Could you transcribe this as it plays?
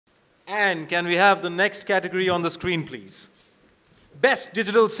And can we have the next category on the screen, please? Best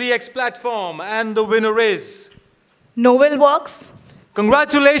Digital CX Platform, and the winner is... NovelVox.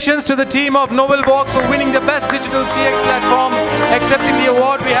 Congratulations to the team of NovelVox for winning the Best Digital CX Platform. Accepting the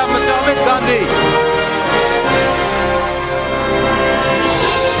award, we have Mr. Amit Gandhi.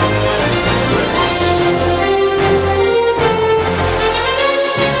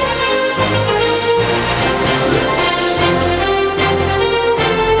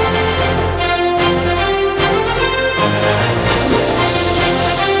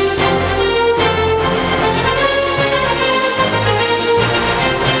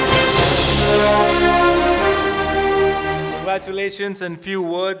 Congratulations, and few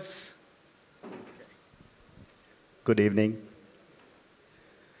words. Good evening.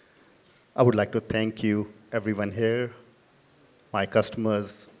 I would like to thank you, everyone here, my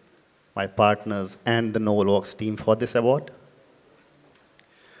customers, my partners, and the NovelVox team for this award.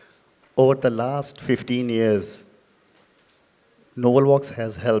 Over the last 15 years, NovelVox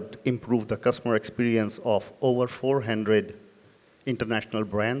has helped improve the customer experience of over 400 international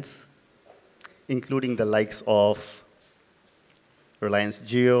brands, including the likes of Reliance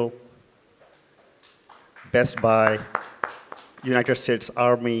Jio, Best Buy, United States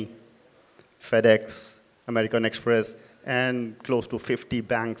Army, FedEx, American Express, and close to 50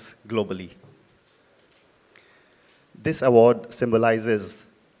 banks globally. This award symbolizes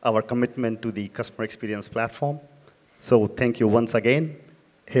our commitment to the customer experience platform. So thank you once again.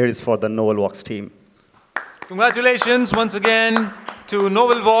 Here is for the NovelVox team. Congratulations once again to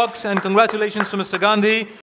NovelVox, and congratulations to Mr. Gandhi.